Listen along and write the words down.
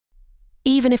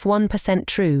Even if 1%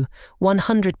 true,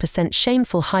 100%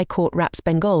 shameful. High Court wraps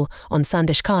Bengal on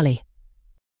Sandeshkhali.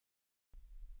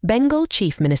 Bengal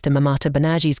Chief Minister Mamata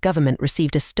Banerjee's government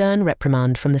received a stern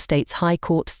reprimand from the state's High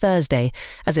Court Thursday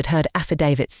as it heard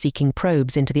affidavits seeking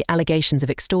probes into the allegations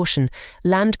of extortion,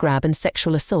 land grab and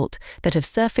sexual assault that have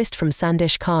surfaced from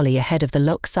Sandeshkhali ahead of the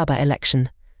Lok Sabha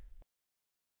election.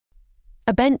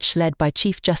 A bench led by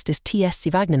Chief Justice T.S.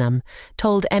 Sivagnanam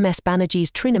told MS Banerjee's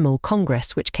Trinamool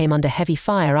Congress, which came under heavy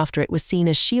fire after it was seen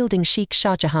as shielding Sheikh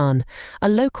Shah Jahan, a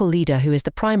local leader who is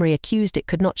the primary accused, it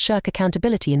could not shirk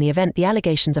accountability in the event the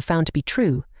allegations are found to be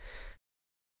true.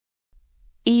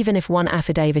 Even if one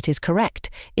affidavit is correct,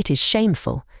 it is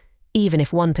shameful. Even if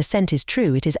 1% is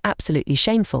true, it is absolutely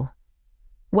shameful.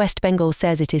 West Bengal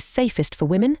says it is safest for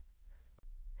women.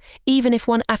 Even if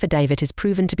one affidavit is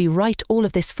proven to be right, all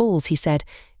of this falls, he said.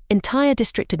 Entire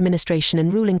district administration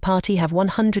and ruling party have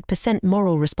 100%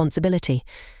 moral responsibility.